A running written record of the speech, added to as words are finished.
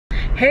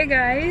Hey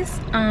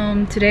guys,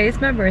 today is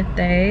my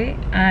birthday.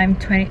 I'm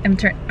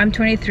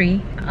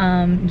 23.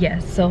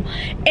 Yes, so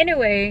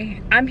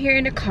anyway, I'm here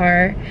in the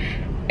car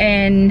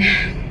and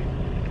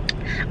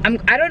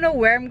I don't know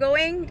where I'm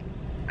going.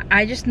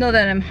 I just know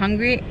that I'm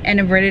hungry and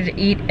I'm ready to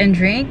eat and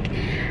drink.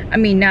 I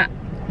mean, not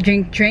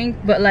drink,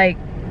 but like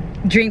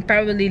drink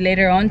probably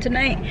later on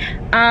tonight.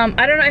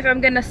 I don't know if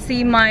I'm gonna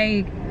see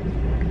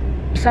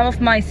some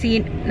of my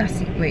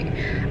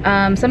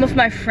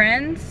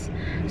friends.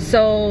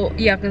 So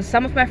yeah, because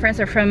some of my friends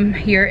are from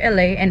here,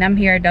 LA, and I'm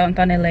here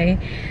downtown LA.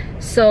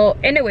 So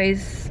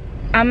anyways,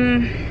 I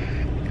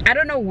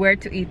don't know where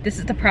to eat. This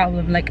is the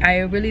problem. Like, I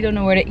really don't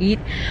know where to eat.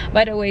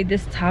 By the way,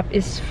 this top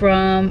is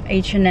from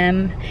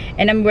H&M,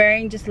 and I'm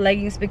wearing just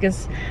leggings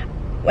because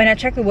when I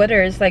check the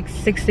weather, it's like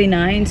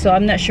 69, so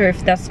I'm not sure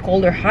if that's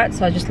cold or hot,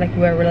 so I just like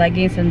wear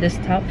leggings and this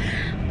top.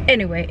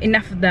 Anyway,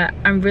 enough of that.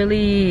 I'm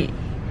really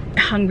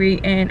hungry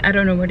and I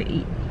don't know where to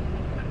eat.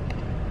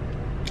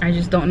 I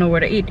just don't know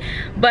where to eat.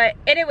 But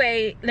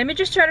anyway, let me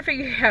just try to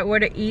figure out where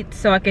to eat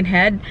so I can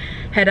head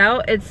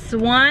out. It's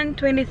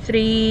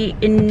 1:23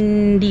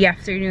 in the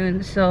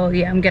afternoon, so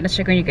yeah, I'm gonna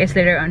check on you guys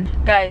later on.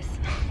 Guys,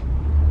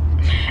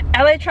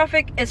 LA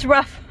traffic is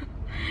rough.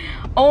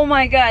 Oh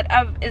my god,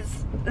 it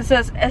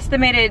says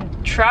estimated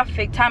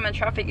traffic time and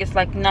traffic is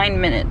like 9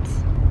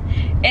 minutes.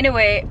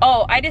 Anyway,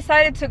 oh, I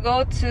decided to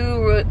go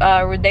to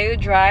Rodeo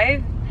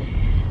Drive.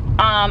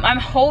 I'm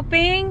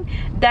hoping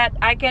that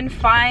I can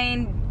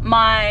find I'm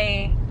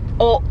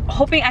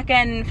hoping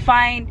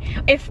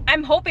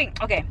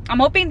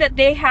that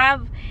they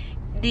have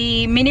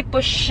the mini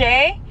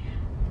poche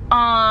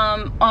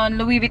on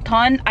Louis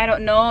Vuitton. I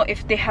don't know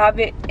if they have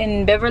it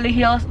in Beverly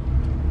Hills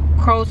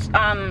cross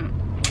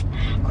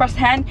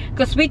hand,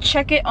 because we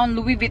check it on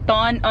Louis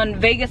Vuitton on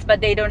Vegas,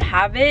 but they don't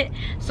have it.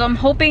 So I'm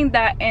hoping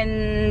that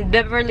in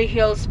Beverly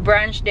Hills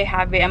branch they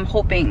have it. I'm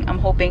hoping,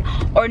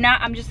 or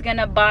not, I'm just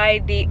gonna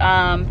buy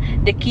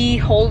the key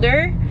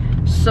holder.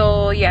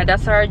 So yeah,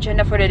 that's our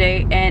agenda for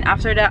today, and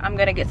after that I'm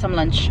gonna get some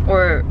lunch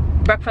or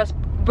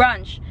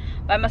brunch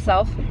by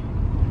myself.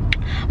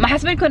 My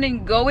husband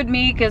couldn't go with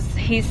me because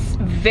he's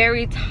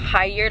very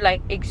tired,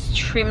 like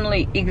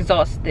extremely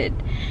exhausted.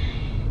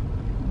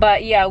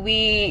 But yeah,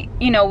 we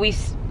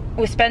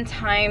spent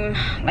time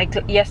like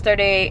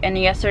yesterday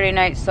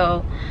night,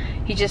 so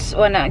he just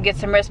wanna get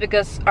some rest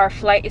because our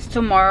flight is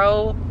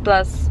tomorrow,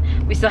 plus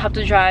we still have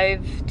to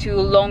drive to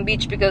Long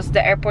Beach because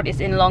the airport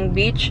is in Long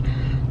Beach.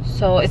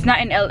 So it's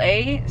not in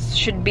LA, it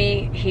should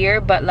be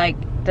here, but like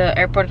the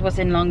airport was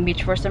in Long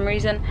Beach for some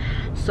reason.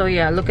 So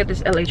yeah, look at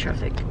this LA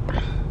traffic.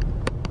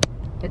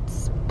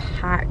 It's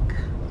packed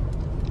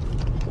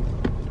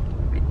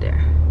right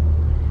there.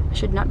 I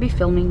should not be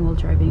filming while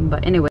driving,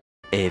 but anyway.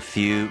 A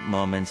few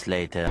moments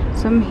later.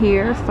 So I'm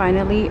here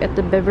finally at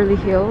the Beverly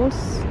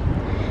Hills,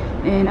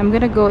 and I'm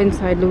gonna go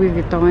inside Louis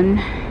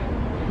Vuitton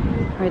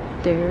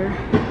right there.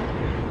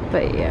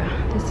 But yeah,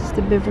 this is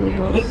the Beverly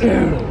Hills.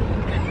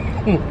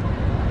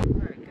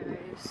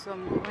 So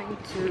I'm going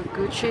to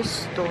Gucci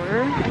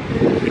store.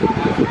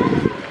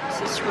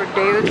 This is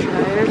Rodeo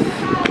Drive.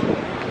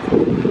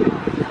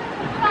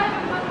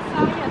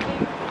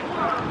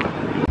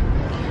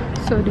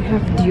 So they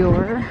have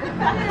Dior.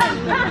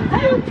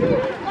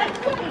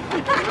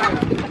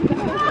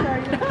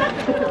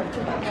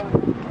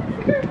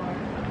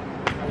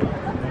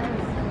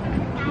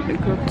 We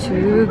go to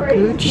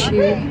Gucci.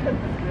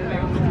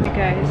 Hey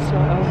guys, so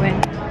I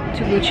went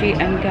to Gucci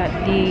and got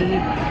the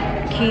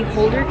key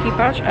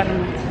pouch, I don't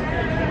know,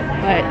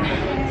 but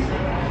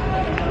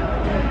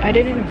I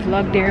didn't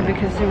vlog there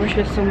because there was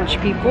just so much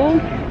people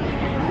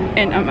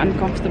and I'm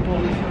uncomfortable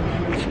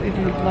to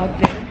even vlog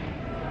there.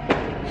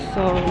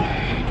 So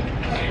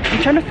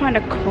I'm trying to find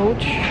a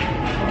Coach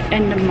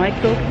and the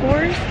Michael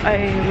Kors. I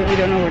really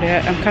don't know where they're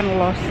at. I'm kind of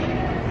lost,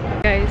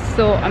 guys.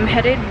 So I'm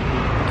headed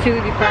to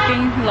the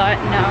parking lot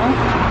now.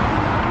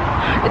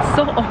 It's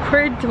so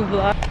awkward to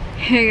vlog.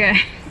 Hey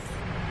guys,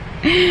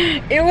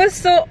 it was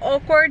so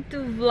awkward to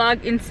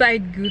vlog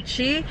inside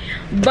Gucci,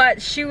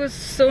 but she was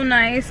so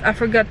nice. I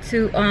forgot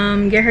to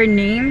get her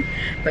name,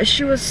 but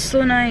she was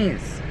so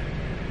nice.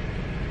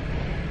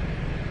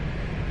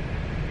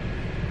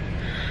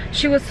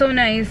 She was so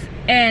nice,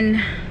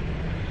 and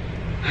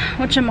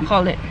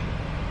whatchamacallit,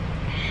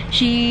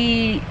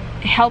 she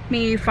helped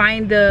me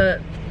find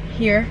the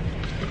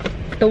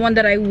one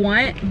that I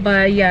want.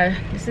 But yeah,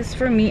 this is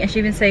for me, and she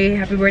even say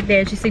happy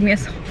birthday, and she sang me a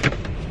song.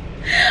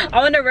 I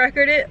want to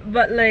record it,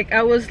 but like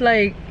I was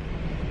like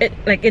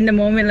in the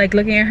moment, like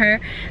looking at her,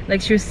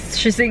 like she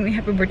singing me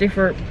happy birthday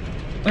for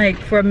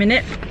a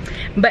minute.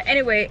 But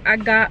anyway, I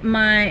got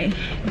my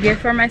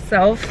gift for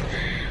myself.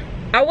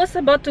 I was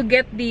about to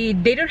get they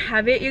don't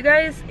have it, you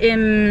guys,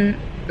 in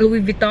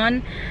Louis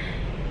Vuitton.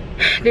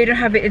 They don't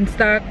have it in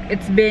stock.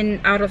 It's been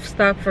out of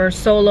stock for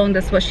so long.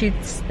 That's what she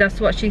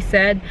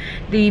said,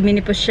 the mini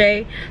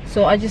poche.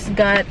 So I just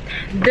got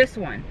this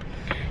one.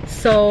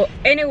 So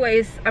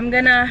anyways,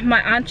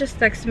 my aunt just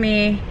texted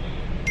me.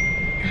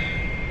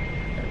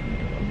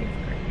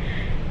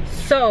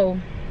 So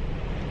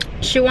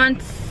she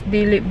wants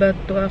dili ba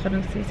to ka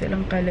nagsisi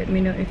lang kay, let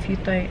me know if you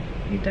time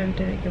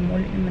to like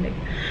muli naman like.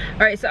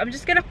 Alright, so I'm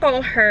just gonna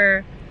call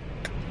her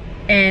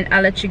and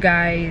I'll let you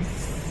guys,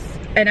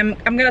 and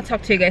I'm gonna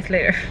talk to you guys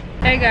later.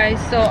 Hey guys,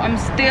 so I'm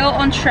still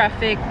on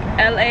traffic.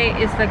 LA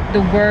is like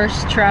the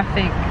worst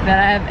traffic that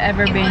I have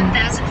ever been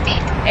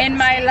in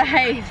my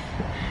life.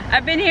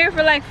 I've been here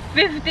for like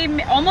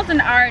almost an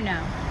hour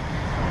now.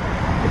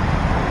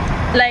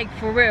 Like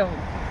for real,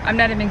 I'm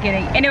not even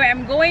kidding. Anyway,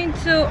 I'm going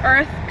to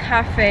Urth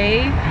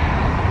Cafe.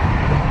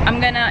 I'm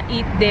gonna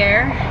eat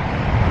there.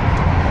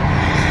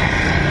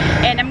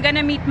 And I'm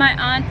gonna meet my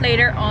aunt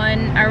later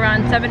on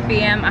around 7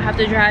 p.m. I have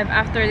to drive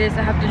after this.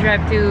 I have to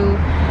drive to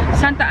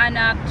Santa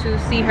Ana to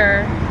see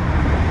her.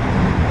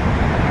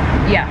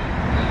 Yeah,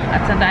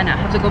 at Santa Ana. I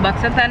have to go back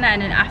to Santa Ana,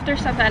 and then after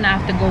Santa Ana I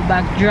have to go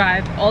back,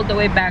 drive all the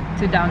way back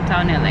to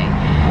downtown LA.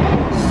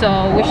 So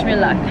wish me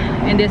luck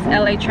in this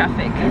LA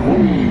traffic.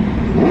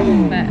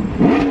 But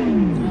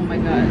oh my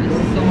god, this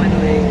is so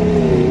annoying.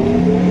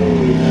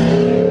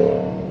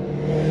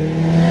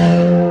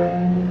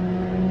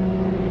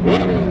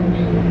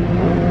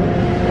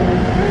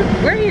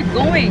 Where are you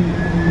going?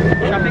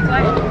 Traffic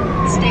light?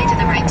 Stay to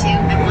the right 2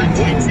 and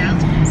 110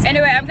 south.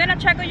 Anyway, I'm gonna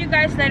check on you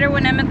guys later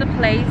when I'm at the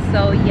place.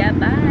 So yeah,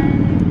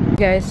 bye.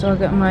 Guys, so I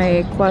got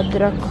my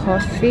Quadra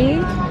coffee.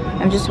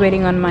 I'm just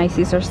waiting on my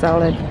Caesar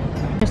salad.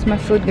 Here's my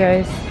food,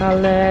 guys.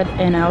 Salad,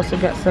 and I also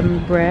got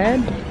some bread.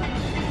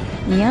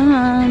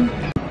 Yum.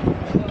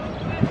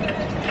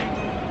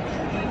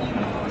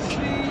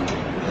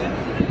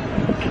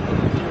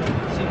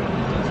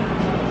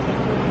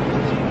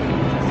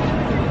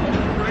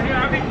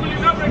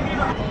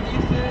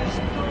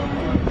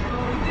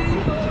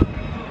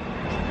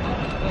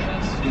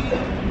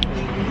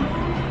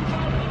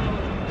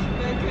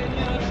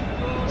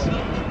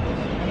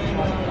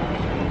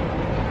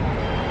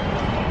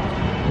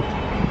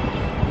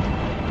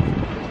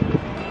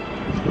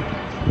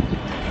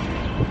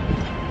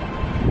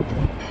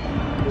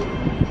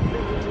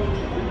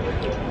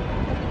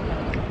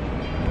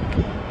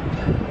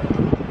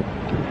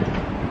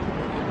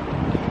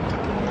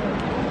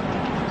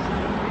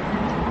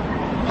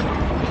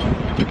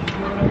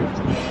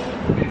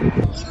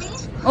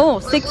 Oh,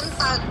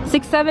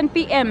 7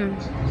 p.m.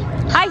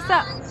 Hi,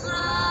 sa.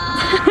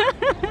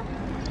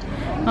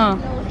 Oh.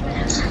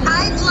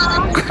 Hi,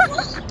 vlog.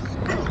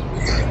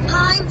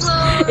 Hi,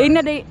 vlog.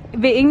 Ingna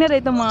day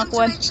itong mga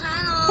kwan.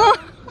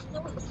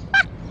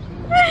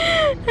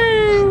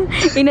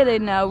 Ingna day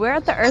na. We're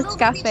at the Urth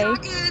Cafe.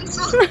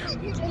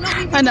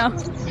 Ano?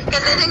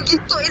 Kanang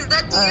gito, is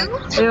that you?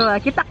 Diba?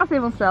 Kita kasi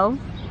myself.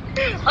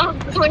 Oh,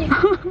 boy.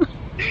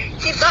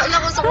 Kita na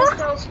ko sa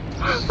myself.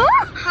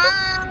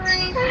 Hi.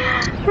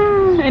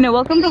 And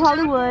welcome to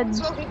Hollywood.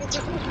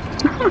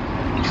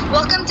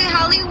 Welcome to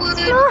Hollywood.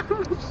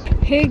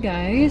 Hey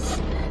guys,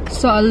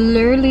 so I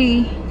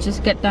literally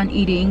just got done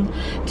eating.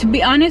 To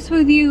be honest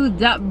with you,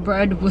 that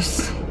bread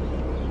was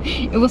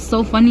it was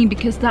so funny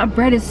because that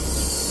bread is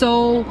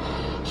so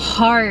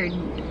hard,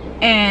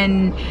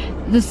 and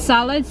the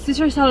salad,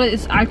 Caesar salad,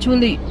 is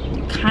actually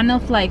kind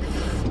of like,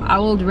 I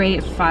would rate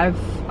it 5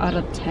 out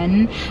of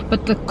 10.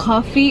 But the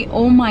coffee,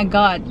 oh my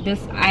god,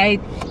 I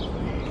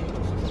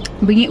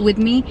bring it with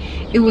me,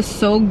 it was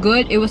so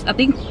good. It was, I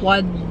think,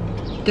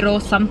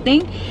 Quadro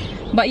something,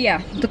 but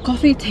yeah, the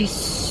coffee tastes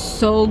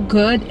so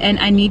good and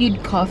I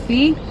needed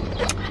coffee.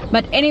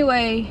 But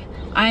anyway,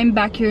 I'm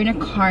back here in a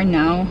car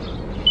now,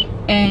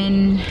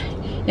 and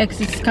yeah,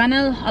 cause it's kind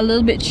of a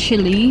little bit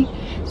chilly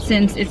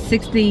since it's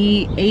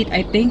 68,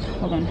 I think.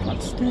 Hold on,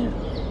 what's the,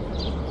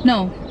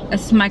 no,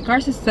 my car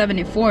says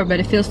 74,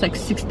 but it feels like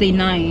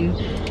 69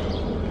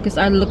 because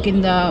I look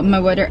in my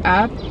weather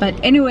app. But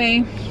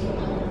anyway,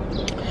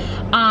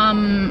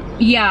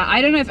 yeah,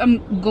 I don't know if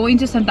I'm going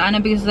to Santa Ana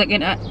because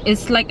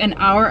it's like an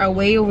hour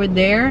away over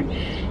there,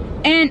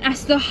 and I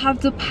still have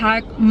to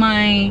pack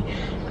my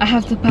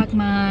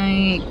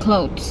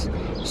clothes.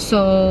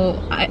 So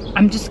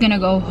I'm just gonna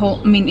go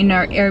home, I mean in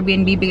our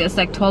Airbnb, because it's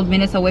like 12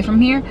 minutes away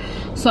from here.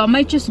 So I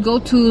might just go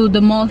to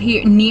the mall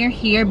here near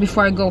here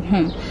before I go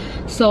home.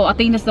 So I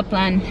think that's the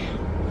plan,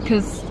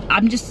 because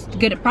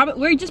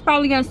we're just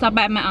probably gonna stop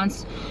by at my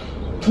aunt's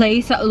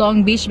place at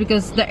Long Beach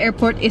because the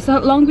airport is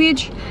at Long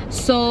Beach.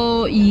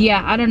 So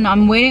yeah, I don't know,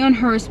 I'm waiting on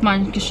her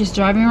response because she's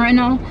driving right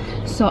now.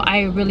 So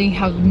I really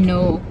have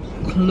no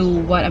clue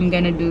what I'm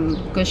gonna do,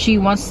 because she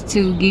wants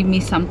to give me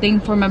something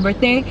for my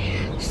birthday.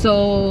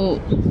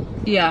 So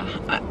yeah,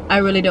 I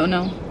really don't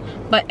know.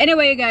 But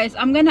anyway guys,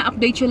 I'm gonna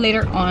update you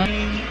later on.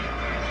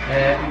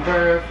 Happy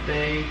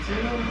birthday to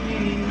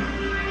me.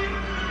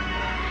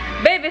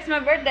 Babe, it's my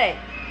birthday.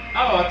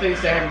 Oh, I thought you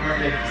said happy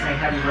birthday, saying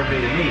happy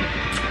birthday to me.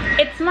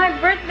 It's my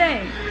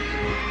birthday.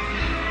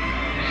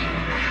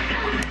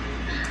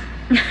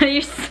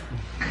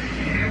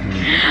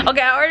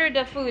 Okay, I ordered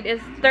the food.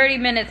 It's 30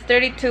 minutes,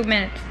 32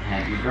 minutes.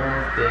 Happy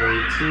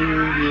birthday to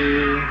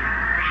you.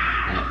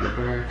 Happy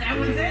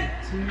birthday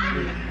to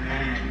you.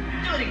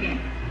 Do it again.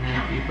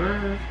 Happy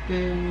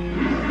birthday.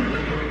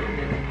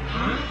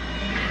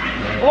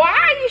 Why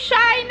are you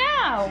shy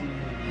now?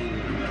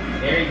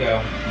 There you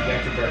go. You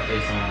got your birthday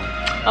song.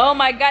 Oh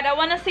my god, I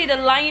want to see the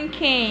Lion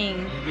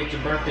King. You get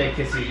your birthday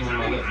kisses when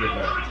my lips get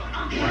better.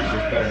 Orange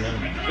is better than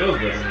me. Feels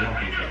better than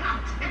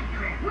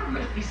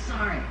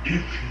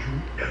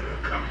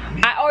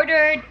me. I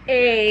ordered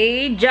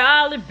a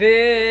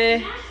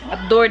Jollibee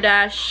at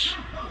DoorDash.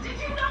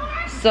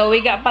 So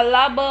we got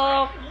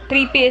palabok,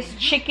 3-piece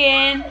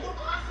chicken,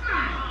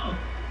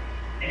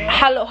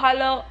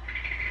 halo.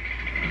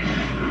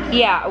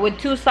 Yeah, with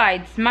 2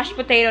 sides, mashed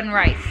potato and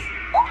rice.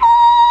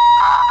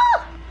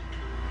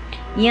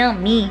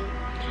 Yummy.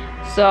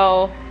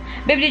 So,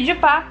 babe, did you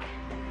pack?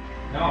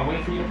 No, I'm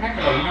waiting for you to pack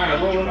it up. You know how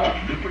to roll it up.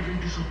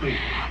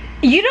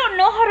 You don't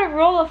know how to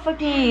roll a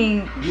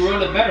fucking... You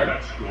rolled it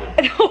better.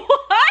 What?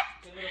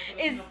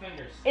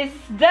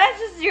 That's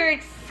just your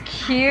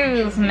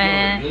excuse,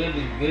 man.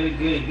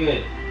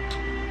 Good.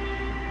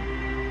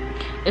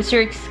 It's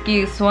your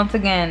excuse once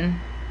again.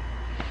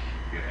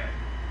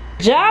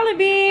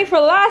 Jollibee for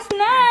last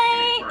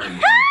night.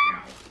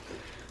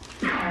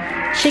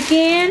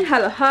 Chicken,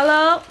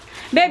 halo.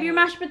 Babe, your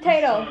mashed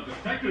potato.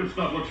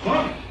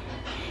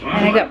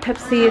 And I got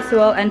Pepsi as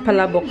well and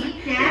palabok.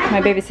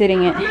 My baby's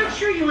eating it.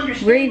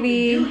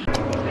 Gravy.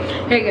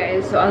 Hey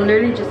guys, so I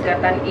literally just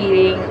got done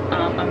eating.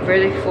 I'm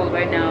really full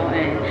right now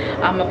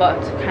and I'm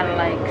about to kind of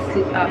like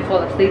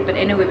fall asleep. But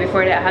anyway,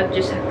 before that, I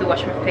just have to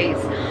wash my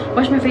face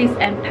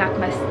and pack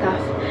my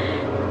stuff.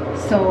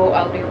 So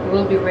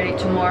we'll be ready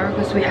tomorrow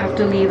because we have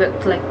to leave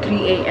at like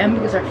 3 a.m.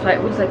 because our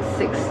flight was like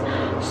 6.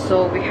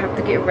 So we have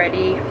to get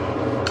ready.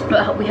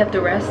 We have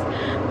to rest.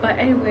 But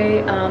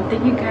anyway,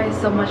 thank you guys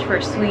so much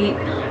for sweet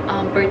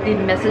birthday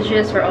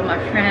messages for all my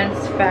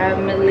friends,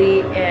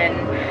 family, and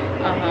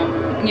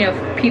you know,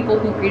 people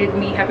who greeted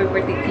me happy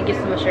birthday. Thank you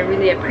so much. I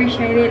really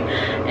appreciate it.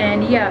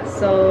 And yeah,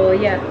 so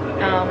yeah,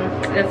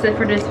 that's it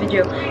for this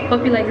video.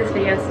 Hope you like this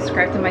video and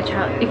subscribe to my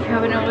channel if you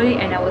haven't already,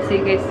 and I will see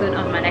you guys soon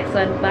on my next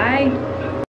one. Bye.